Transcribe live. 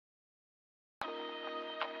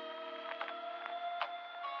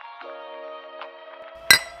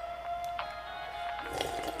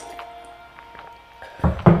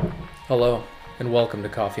Hello, and welcome to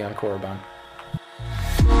Coffee on Korriban.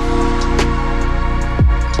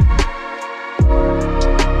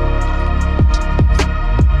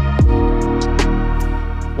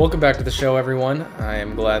 Welcome back to the show, everyone. I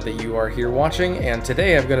am glad that you are here watching, and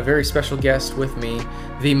today I've got a very special guest with me,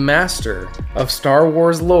 the master of Star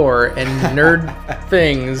Wars lore and nerd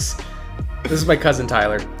things. This is my cousin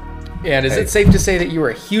Tyler. And is it safe to say that you are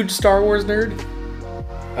a huge Star Wars nerd?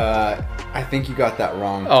 I think you got that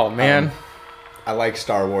wrong. Oh, man. I like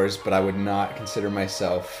Star Wars, but I would not consider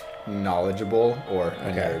myself knowledgeable or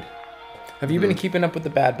a nerd. Have you been keeping up with the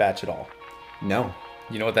Bad Batch at all? No.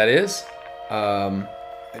 You know what that is?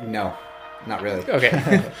 No, not really.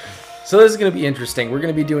 Okay. So this is going to be interesting. We're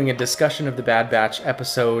going to be doing a discussion of the Bad Batch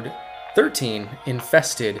episode 13,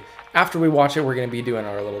 Infested. After we watch it, we're going to be doing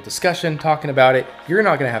our little discussion, talking about it. You're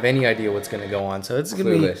not going to have any idea what's going to go on, so it's going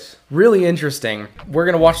to be really interesting. We're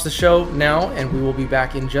going to watch the show now, and we will be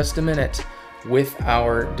back in just a minute with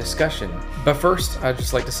our discussion. But first, I'd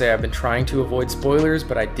just like to say I've been trying to avoid spoilers,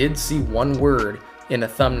 but I did see one word in a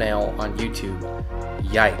thumbnail on YouTube.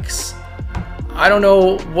 Yikes. I don't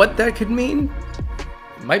know what that could mean.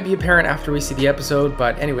 It might be apparent after we see the episode,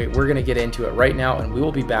 but anyway, we're going to get into it right now, and we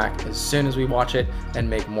will be back as soon as we watch it and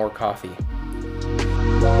make more coffee.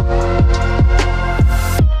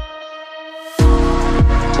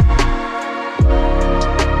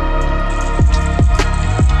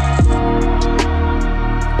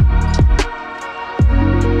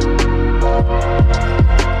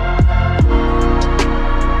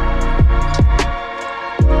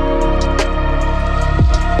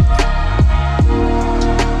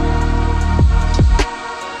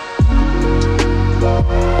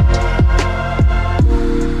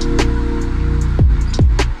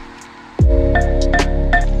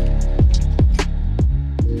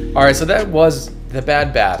 Alright, so that was The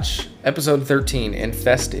Bad Batch, episode 13,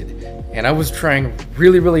 Infested. And I was trying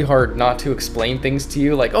really hard not to explain things to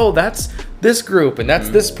you, like, oh, that's this group, and that's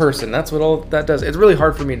this person, that's what all that does. It's really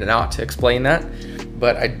hard for me to not to explain that,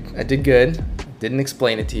 but I did good. Didn't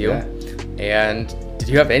explain it to you. Yeah. And did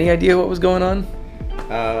you have any idea what was going on?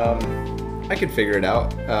 I could figure it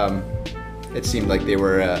out. It seemed like they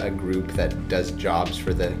were a group that does jobs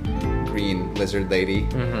for the green lizard lady.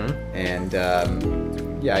 And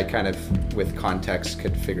yeah, I kind of, with context,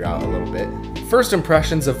 could figure out a little bit. First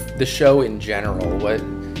impressions of the show in general. What,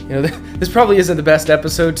 you know, this probably isn't the best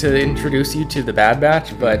episode to introduce you to the Bad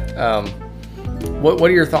Batch, but what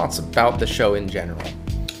are your thoughts about the show in general?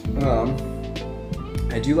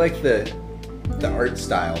 I do like the art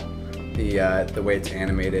style, the way it's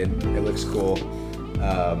animated. It looks cool,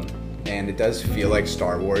 and it does feel like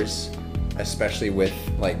Star Wars. Especially with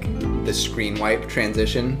like the screen wipe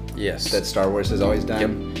transition that Star Wars has always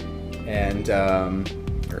done. Yep. And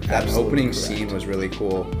that opening scene was really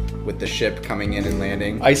cool with the ship coming in and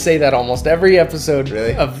landing. I say that almost every episode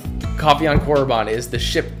of Coffee on Korriban is the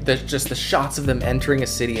ship, just the shots of them entering a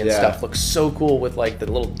city and stuff looks so cool with like the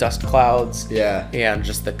little dust clouds and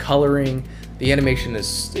just the coloring. The animation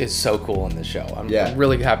is so cool in the show. I'm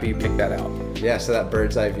really happy you picked that out. Yeah, so that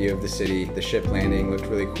bird's eye view of the city, the ship landing looked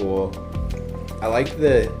really cool. I like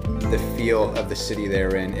the feel of the city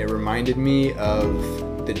they're in. It reminded me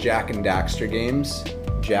of the Jak and Daxter games,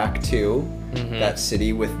 Jak 2, that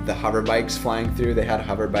city with the hover bikes flying through. They had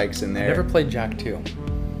hover bikes in there. I never played Jak 2.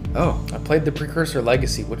 Oh. I played the Precursor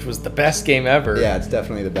Legacy, which was the best game ever. Yeah, it's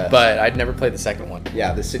definitely the best. But I'd never played the second one.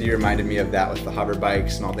 Yeah, the city reminded me of that with the hover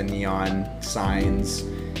bikes and all the neon signs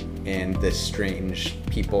and the strange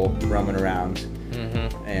people roaming around.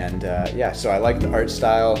 And yeah, so I like the art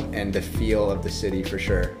style and the feel of the city for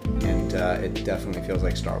sure, and it definitely feels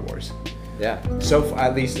like Star Wars. Yeah, so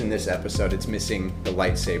at least in this episode, it's missing the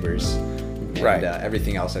lightsabers, and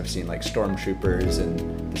everything else I've seen, like stormtroopers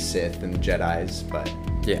and the Sith and the Jedis, but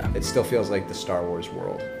yeah, it still feels like the Star Wars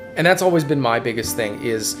world. And that's always been my biggest thing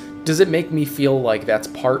is, does it make me feel like that's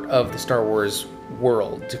part of the Star Wars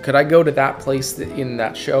world? Could I go to that place in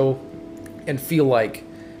that show and feel like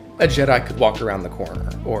a Jedi could walk around the corner,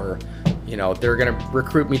 or, you know, they're going to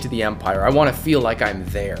recruit me to the Empire. I want to feel like I'm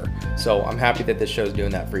there. So I'm happy that this show's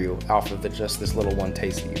doing that for you off of just this little one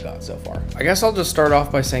taste that you got so far. I guess I'll just start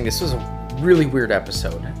off by saying this was a really weird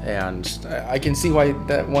episode, and I can see why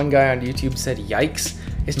that one guy on YouTube said yikes.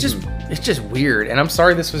 It's just weird, and I'm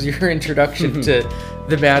sorry this was your introduction to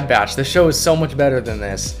The Bad Batch. The show is so much better than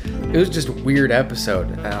this. It was just a weird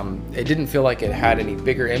episode. It didn't feel like it had any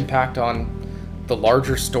bigger impact on the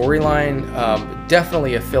larger storyline.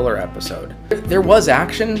 Definitely a filler episode. There was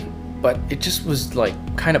action, but it just was like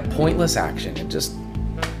kind of pointless action. It just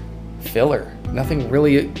filler. Nothing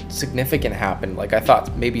really significant happened. Like, I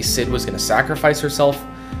thought maybe Sid was going to sacrifice herself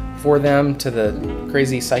for them to the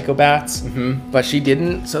crazy psychobats, but she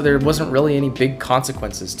didn't, so there wasn't really any big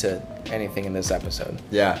consequences to anything in this episode.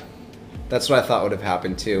 Yeah. That's what I thought would have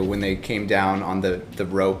happened too when they came down on the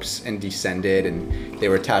ropes and descended and they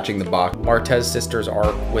were attaching the box. Martez sisters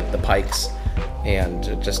arc with the Pikes, and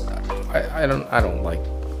just I don't like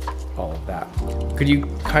all of that. Could you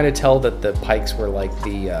kind of tell that the Pikes were like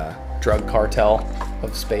the drug cartel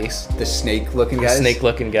of space? The snake-looking guys?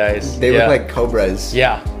 Snake-looking guys. They look like cobras.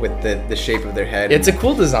 Yeah. With the shape of their head. It's a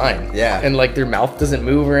cool design. Yeah. And like their mouth doesn't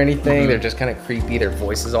move or anything. They're just kind of creepy. Their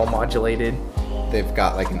voice is all modulated. They've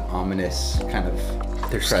got like an ominous kind of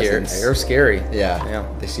Scary. They're scary. Yeah.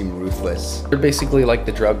 They seem ruthless. They're basically like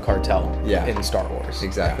the drug cartel Yeah. in Star Wars.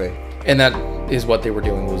 Exactly. Yeah. And that is what they were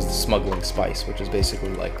doing, was the smuggling spice, which is basically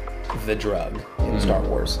like the drug in Star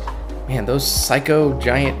Wars. Man, those psycho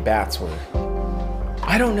giant bats were...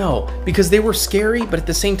 I don't know, because they were scary, but at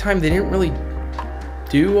the same time, they didn't really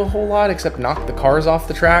do a whole lot except knock the cars off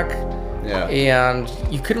the track. Yeah. And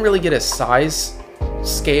you couldn't really get a size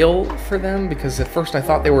scale for them, because at first I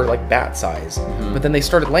thought they were like bat size, but then they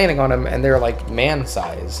started landing on them and they're like man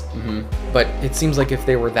size. But it seems like if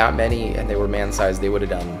they were that many and they were man size, they would have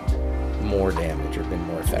done more damage or been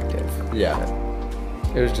more effective. Yeah.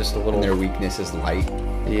 But it was just a little... And their weakness is light.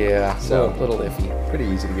 Yeah, So- a little iffy. Pretty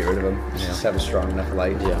easy to get rid of them. Yeah. Just have a strong enough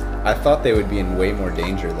light. Yeah. I thought they would be in way more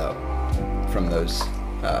danger though from those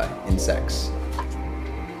insects.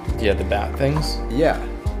 Yeah, the bat things. Yeah.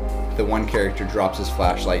 The one character drops his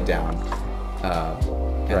flashlight down.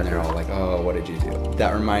 And they're all like, oh, what did you do?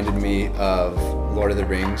 That reminded me of Lord of the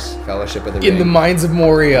Rings, Fellowship of the Ring. In the Mines of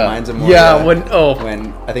Moria. The Mines of Moria. Yeah,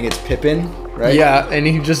 when I think it's Pippin, right? Yeah, and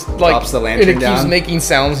he just like Drops the lantern and it keeps down. making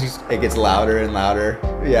sounds. It gets louder and louder.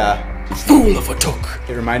 Yeah. Fool of a took.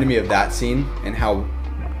 It reminded me of that scene and how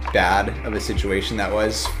bad of a situation that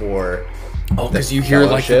was for... Oh, because you hear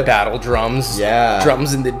like the Fellowship. battle drums. Yeah.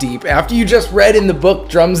 Drums in the deep. After you just read in the book,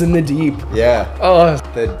 drums in the deep. Yeah. Oh,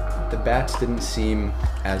 The bats didn't seem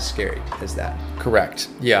as scary as that. correct.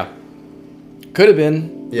 Yeah. Could have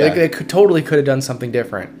been. Yeah. Like, they totally could have done something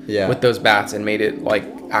different Yeah. with those bats and made it like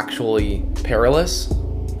actually perilous.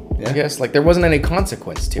 Yeah. I guess like there wasn't any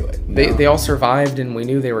consequence to it. No. They all survived, and we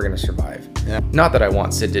knew they were going to survive. Yeah. Not that I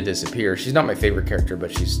want Sid to disappear. She's not my favorite character,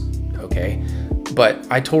 but she's okay. But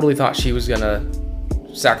I totally thought she was going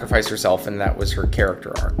to sacrifice herself, and that was her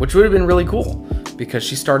character arc, which would have been really cool because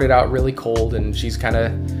she started out really cold, and she's kind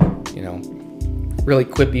of, you know, really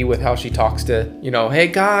quippy with how she talks to, you know, hey,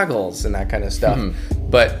 Goggles, and that kind of stuff.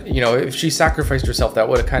 But, you know, if she sacrificed herself, that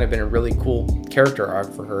would have kind of been a really cool character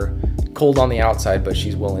arc for her. Cold on the outside, but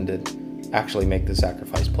she's willing to actually make the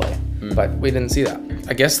sacrifice play. But we didn't see that.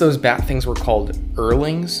 I guess those bat things were called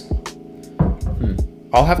Earlings.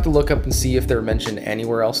 I'll have to look up and see if they're mentioned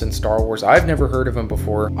anywhere else in Star Wars. I've never heard of them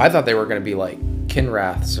before. I thought they were going to be like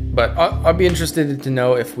Kinraths, but I'll be interested to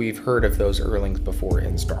know if we've heard of those Earlings before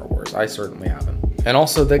in Star Wars. I certainly haven't. And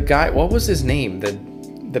also the guy, what was his name?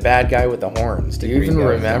 The bad guy with the horns. Do you even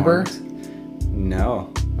remember?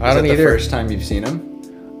 No. I don't Is it either. the first time you've seen him?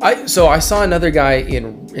 So I saw another guy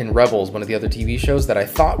in Rebels, one of the other TV shows, that I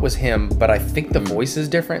thought was him, but I think the voice is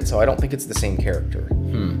different, so I don't think it's the same character.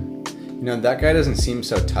 You know, that guy doesn't seem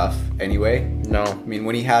so tough anyway. No. I mean,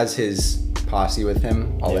 when he has his posse with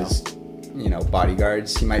him, all Yeah. his, you know,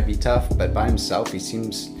 bodyguards, he might be tough, but by himself, he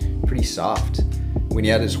seems pretty soft. When he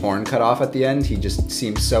had his horn cut off at the end, he just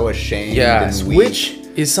seemed so ashamed Yes, and weak. which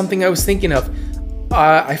is something I was thinking of.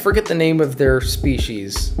 I forget the name of their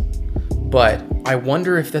species, but I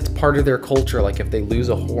wonder if that's part of their culture, like if they lose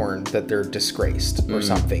a horn, that they're disgraced or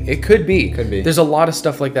something. It could be. Could be. There's a lot of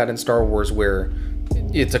stuff like that in Star Wars where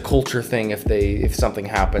it's a culture thing. If something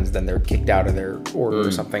happens, then they're kicked out of their order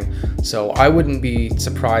or something. So I wouldn't be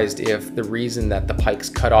surprised if the reason that the Pikes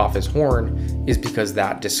cut off his horn is because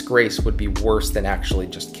that disgrace would be worse than actually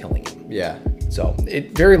just killing him. Yeah. So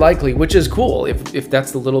it very likely, which is cool, if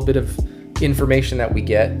that's the little bit of information that we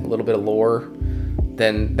get, a little bit of lore,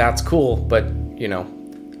 then that's cool. But, you know,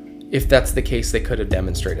 if that's the case, they could have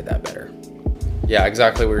demonstrated that better. Yeah,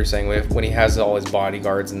 exactly what you're saying. When he has all his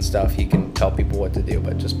bodyguards and stuff, he can tell people what to do,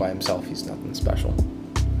 but just by himself, he's nothing special.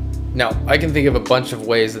 Now, I can think of a bunch of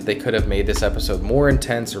ways that they could have made this episode more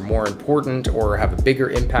intense or more important or have a bigger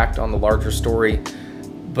impact on the larger story,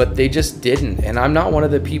 but they just didn't. And I'm not one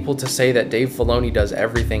of the people to say that Dave Filoni does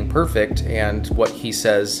everything perfect and what he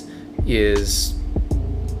says is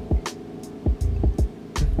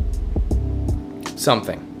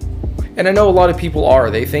something. And I know a lot of people are.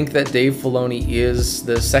 They think that Dave Filoni is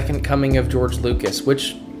the second coming of George Lucas,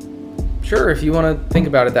 which Sure, if you want to think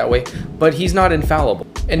about it that way, but he's not infallible.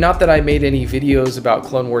 And not that I made any videos about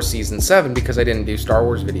Clone Wars Season 7 because I didn't do Star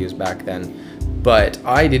Wars videos back then, but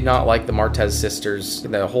I did not like the Martez sisters,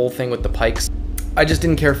 the whole thing with the Pikes. I just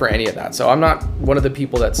didn't care for any of that. So I'm not one of the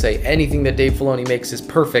people that say anything that Dave Filoni makes is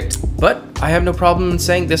perfect, but I have no problem in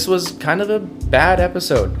saying this was kind of a bad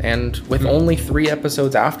episode. And with only 3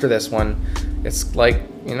 episodes after this one, it's like,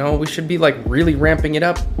 you know, we should be like really ramping it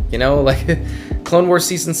up, you know, like Clone Wars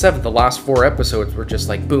Season 7, the last 4 episodes were just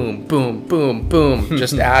like boom, boom, boom, boom,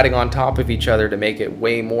 just adding on top of each other to make it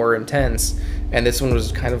way more intense. And this one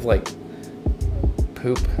was kind of like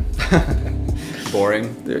poop.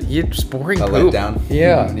 Boring. Yeah, just boring A poop. letdown.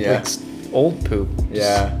 Yeah, Yeah. like old poop.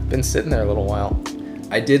 Yeah. Just been sitting there a little while.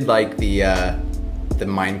 I did like the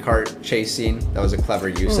minecart chase scene. That was a clever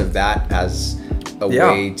use of that as a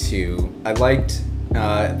way to. I liked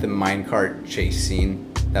the minecart chase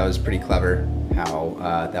scene. That was pretty clever.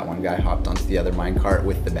 How that one guy hopped onto the other minecart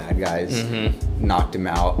with the bad guys, knocked him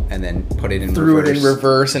out, and then put it in Threw reverse. it in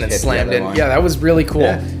reverse and it hit the slammed other in. one. Yeah, that was really cool.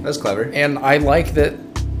 Yeah, that was clever. And I like that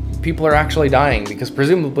people are actually dying because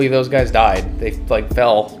presumably those guys died. They like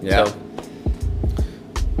fell. Yeah. So,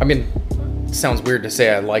 I mean, it sounds weird to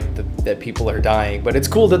say I like that people are dying, but it's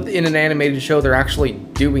cool that in an animated show they're actually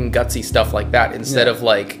doing gutsy stuff like that instead of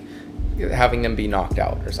like having them be knocked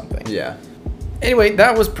out or something. Yeah. Anyway,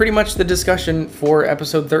 that was pretty much the discussion for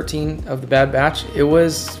episode 13 of The Bad Batch. It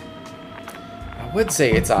was, I would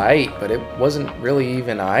say it's aight, but it wasn't really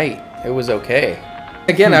even aight. It was okay.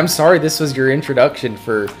 Again, I'm sorry this was your introduction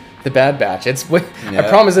for The Bad Batch. It's way, I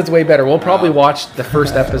promise it's way better. We'll probably watch the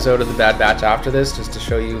first episode of The Bad Batch after this just to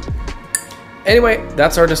show you. Anyway,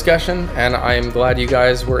 that's our discussion, and I'm glad you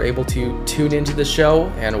guys were able to tune into the show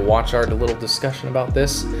and watch our little discussion about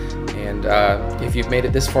this. And if you've made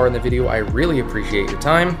it this far in the video, I really appreciate your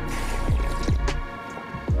time.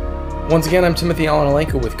 Once again, I'm Timothy Allen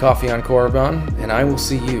Alenko with Coffee on Korriban, and I will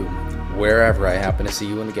see you wherever I happen to see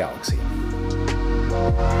you in the galaxy.